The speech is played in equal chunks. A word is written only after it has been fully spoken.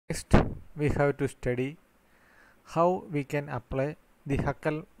Next, we have to study how we can apply the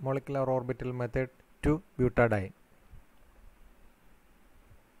Huckel molecular orbital method to butadiene.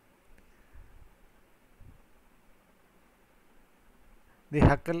 The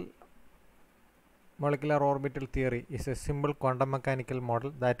Huckel molecular orbital theory is a simple quantum mechanical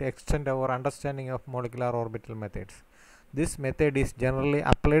model that extends our understanding of molecular orbital methods. This method is generally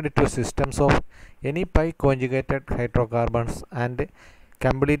applied to systems of any pi conjugated hydrocarbons and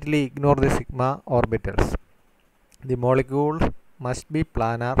completely ignore the sigma orbitals. The molecule must be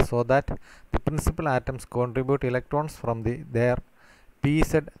planar so that the principal atoms contribute electrons from their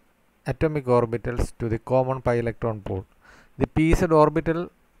pz atomic orbitals to the common pi electron pool. The pz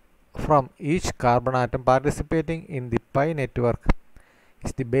orbital from each carbon atom participating in the pi network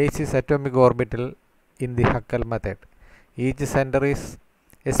is the basis atomic orbital in the Huckel method. Each center is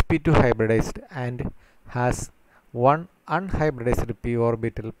sp2 hybridized and has one unhybridized p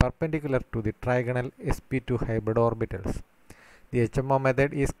orbital perpendicular to the trigonal sp2 hybrid orbitals. The HMO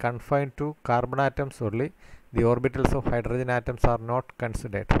method is confined to carbon atoms only. The orbitals of hydrogen atoms are not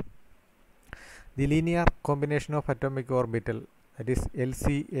considered. The linear combination of atomic orbital, that is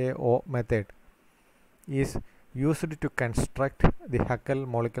LCAO method, is used to construct the Huckel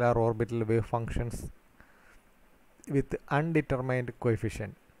molecular orbital wave functions with undetermined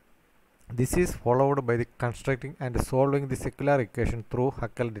coefficient. This is followed by the constructing and solving the secular equation through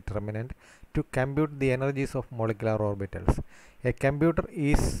Huckel determinant to compute the energies of molecular orbitals. A computer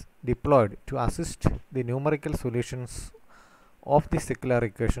is deployed to assist the numerical solutions of the secular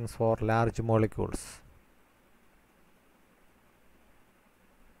equations for large molecules.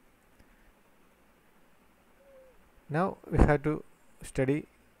 Now we have to study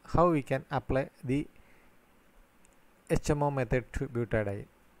how we can apply the HMO method to butadiene.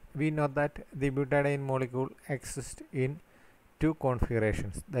 We know that the butadiene molecule exists in two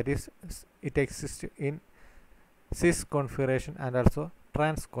configurations, that is, it exists in cis configuration and also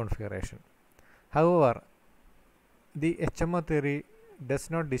trans configuration. However, the HMO theory does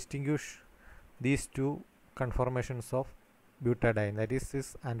not distinguish these two conformations of butadiene, that is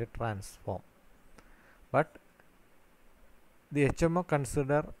cis and trans form, but the HMO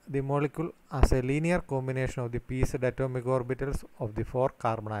consider the molecule as a linear combination of the pz atomic orbitals of the four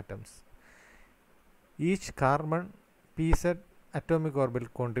carbon atoms. Each carbon pz atomic orbital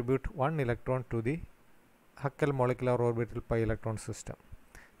contribute one electron to the Huckel molecular orbital pi electron system.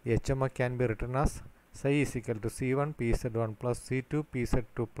 The HMO can be written as psi is equal to C1 pz1 plus C2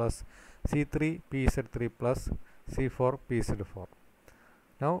 pz2 plus C3 pz3 plus C4 pz4.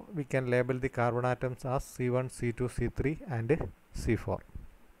 Now we can label the carbon atoms as C1, C2, C3 and C4.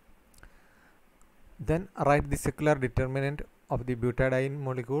 Then write the secular determinant of the butadiene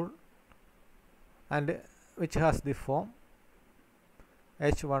molecule, and which has the form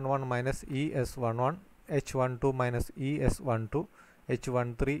H11 minus ES11, H12 minus ES12,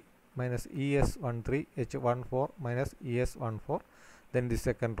 H13 minus ES13, H14 minus ES14, then the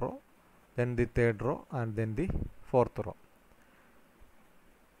second row, then the third row, and then the fourth row.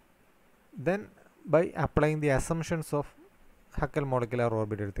 Then by applying the assumptions of Huckel molecular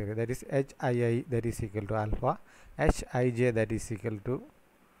orbital theory, that is Hii that is equal to alpha, Hij that is equal to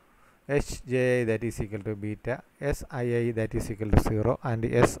Hji that is equal to beta, Sii that is equal to 0 and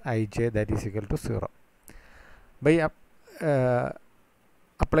Sij that is equal to 0. By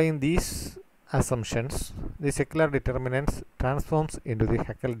applying these assumptions, the secular determinants transforms into the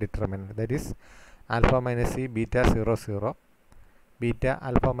Huckel determinant, that is alpha minus C beta 0 0, beta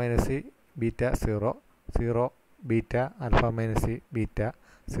alpha minus C beta 0 0, beta alpha minus C beta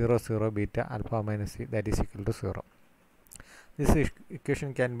 0 0, beta alpha minus C that is equal to 0. This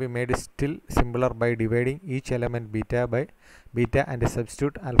equation can be made still simpler by dividing each element beta by beta and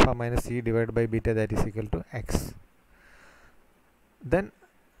substitute alpha minus C divided by beta that is equal to x. Then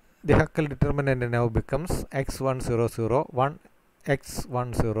the Huckel determinant now becomes x1 0 0 1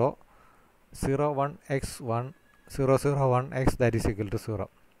 x1 0 0 1 x1 0 0 1 x that is equal to 0.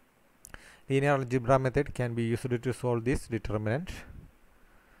 Linear algebra method can be used to solve this determinant,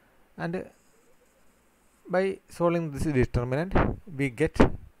 and by solving this determinant we get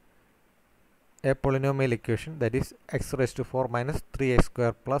a polynomial equation, that is x raised to 4 minus 3x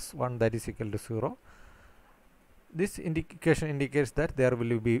square plus 1 that is equal to 0. This equation indicates that there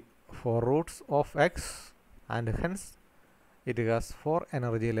will be 4 roots of x and hence it has 4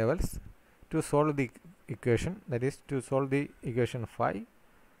 energy levels. To solve the equation, that is to solve the equation 5,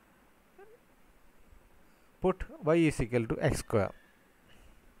 put y is equal to x square.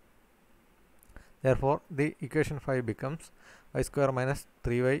 Therefore, the equation 5 becomes y square minus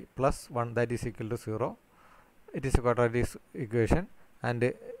 3y plus 1 that is equal to 0. It is a quadratic equation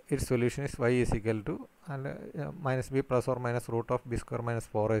and its solution is y is equal to and minus b plus or minus root of b square minus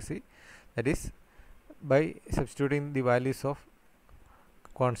 4ac. That is, by substituting the values of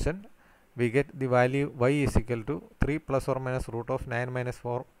constant, we get the value y is equal to 3 plus or minus root of 9 minus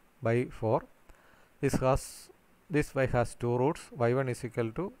 4 by 4. This y has two roots. Y1 is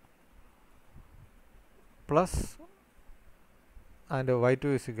equal to plus and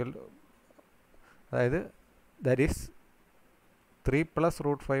y2 is equal to that is 3 plus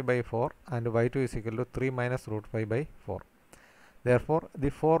root 5 by 4 and y2 is equal to 3 minus root 5 by 4. Therefore, the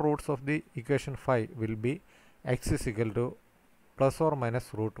four roots of the equation 5 will be x is equal to plus or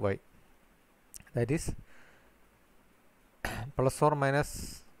minus root y. That is plus or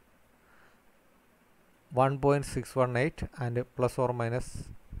minus 1.618 and plus or minus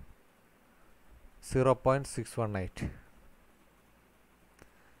 0.618.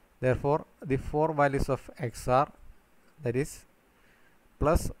 Therefore, the four values of x are, that is,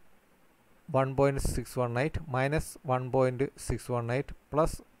 plus 1.618 minus 1.618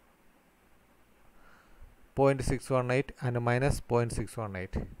 plus 0.618 and minus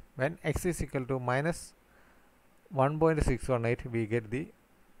 0.618. When x is equal to minus 1.618, we get the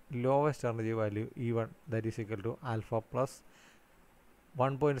lowest energy value E1, that is equal to alpha plus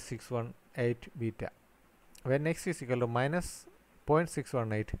 1.618 beta. When x is equal to minus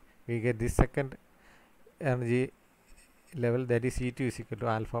 0.618, we get the second energy level, that is E2 is equal to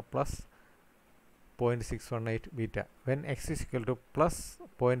alpha plus 0.618 beta. When x is equal to plus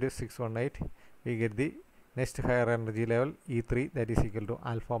 0.618, we get the next higher energy level E3, that is equal to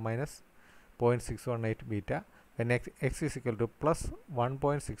alpha minus 0.618 beta. When x is equal to plus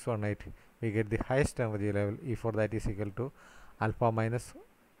 1.618, we get the highest energy level E4, that is equal to alpha minus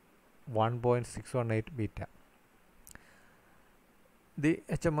 1.618 beta. The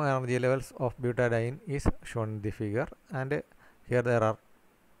HMO energy levels of butadiene is shown in the figure, and here there are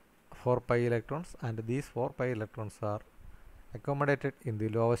 4 pi electrons, and these 4 pi electrons are accommodated in the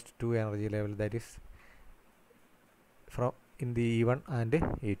lowest two energy level, that is from in the E1 and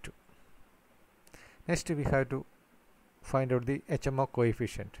E2. Next, we have to find out the HMO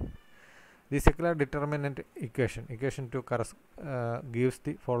coefficient. The secular determinant equation 2 gives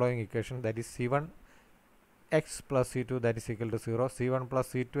the following equation, that is C1 x plus C2, that is equal to 0, C1 plus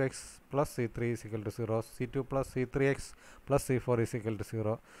C2x plus C3 is equal to 0, C2 plus C3x plus C4 is equal to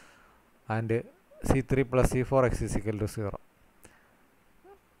 0, and C3 plus C4x is equal to 0.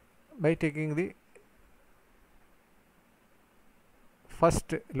 By taking the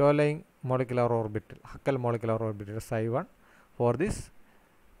first low-lying molecular orbital, Huckel molecular orbital psi1, for this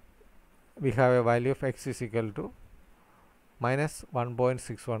we have a value of x is equal to minus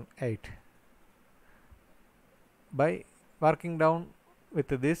 1.618. By working down with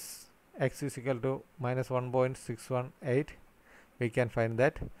this x is equal to minus 1.618, we can find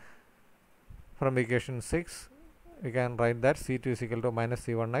that from equation 6 we can write that C2 is equal to minus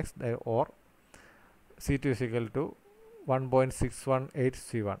C1x, or C2 is equal to 1.618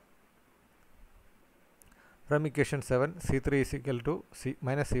 C1. From equation 7, C3 is equal to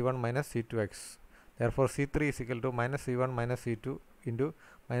minus C1 minus C2x. Therefore, C3 is equal to minus C1 minus C2 into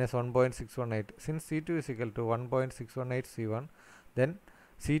minus 1.618. Since C2 is equal to 1.618 C1, then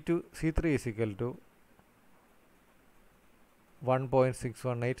C3 is equal to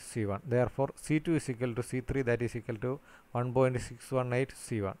 1.618 C1. Therefore, C2 is equal to C3, that is equal to 1.618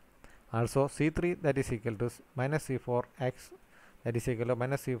 C1. Also, C3, that is equal to minus C4x, that is equal to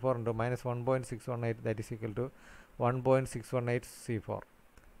minus C4 into minus 1.618, that is equal to 1.618 C4.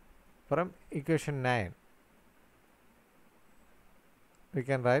 From equation 9, we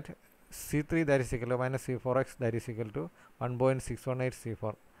can write C3, that is equal to minus C4x, that is equal to 1.618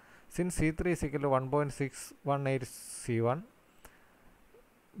 C4. Since C3 is equal to 1.618 C1,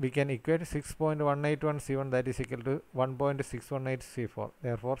 we can equate 6.181 C1, that is equal to 1.618 C4.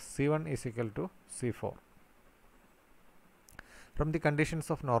 Therefore, C1 is equal to C4. From the conditions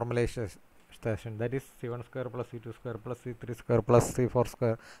of normalization, that is C1 square plus C2 square plus C3 square plus C4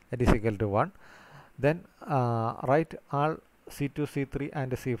 square, that is equal to 1. Then write all C2, C3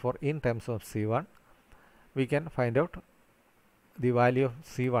 and C4 in terms of C1. We can find out the value of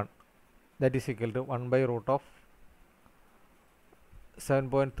C1, that is equal to 1 by root of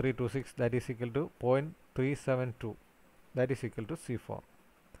 7.326, that is equal to 0.372, that is equal to C4.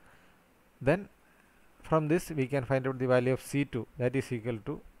 Then from this we can find out the value of C2, that is equal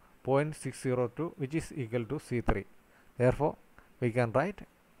to 0.602, which is equal to C3. Therefore, we can write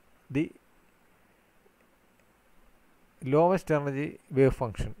the lowest energy wave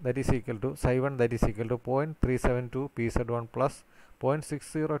function, that is equal to psi1, that is equal to 0.372 pz1 plus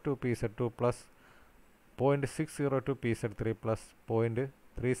 0.602 pz2 plus 0.602 pz3 plus 0.602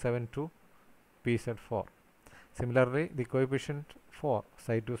 372 pz4. Similarly, the coefficient for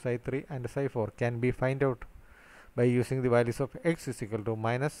psi2, psi3 and psi4 can be found out by using the values of x is equal to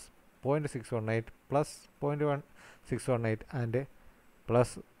minus 0.618 plus 0.1618 and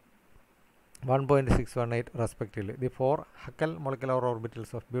plus 1.618 respectively. The four Huckel molecular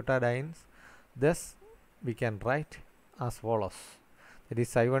orbitals of butadienes, thus we can write as follows. That is,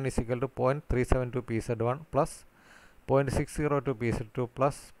 psi1 is equal to 0.372 pz1 plus 0.602 pz2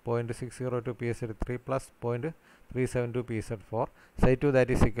 plus 0.602 pz3 plus 0.372 pz4. Psi2 that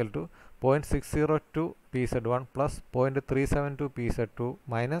is equal to 0.602 pz1 plus 0.372 pz2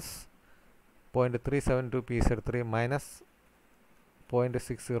 minus 0.372 pz3 minus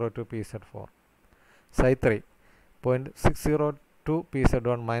 0.602 pz4. Psi3 0.602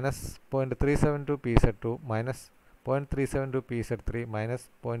 pz1 minus 0.372 pz2 minus 0.372 pz3 minus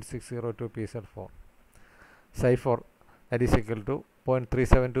 0.602 pz4. Psi4 that is equal to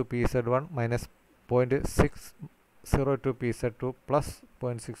 0.372 pz1 minus 0.602 pz2 plus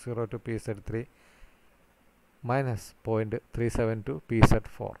 0.602 pz3 minus 0.372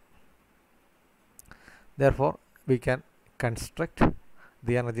 pz4. Therefore, we can construct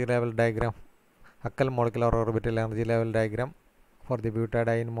the energy level diagram, Huckel molecular orbital energy level diagram for the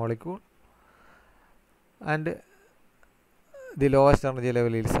butadiene molecule, and the lowest energy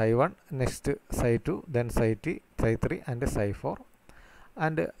level is psi1, next psi2, then psi3 and psi4.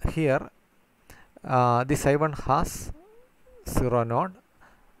 And here the psi1 has 0 node.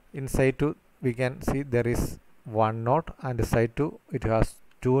 In psi2 we can see there is 1 node, and psi2 it has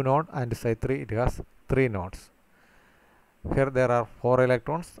 2 node, and psi3 it has 3 nodes. Here there are 4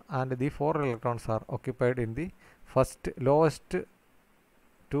 electrons, and the 4 electrons are occupied in the first lowest 2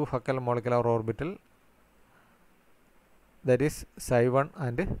 Huckel molecular orbital, that is psi1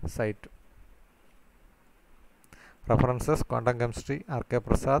 and psi2. References: Quantum Chemistry, R.K.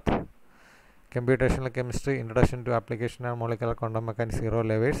 Prasad; Computational Chemistry, Introduction to Application of Molecular Quantum Mechanics, 0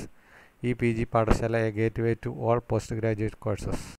 levels, EPG Padashala, a gateway to all postgraduate courses.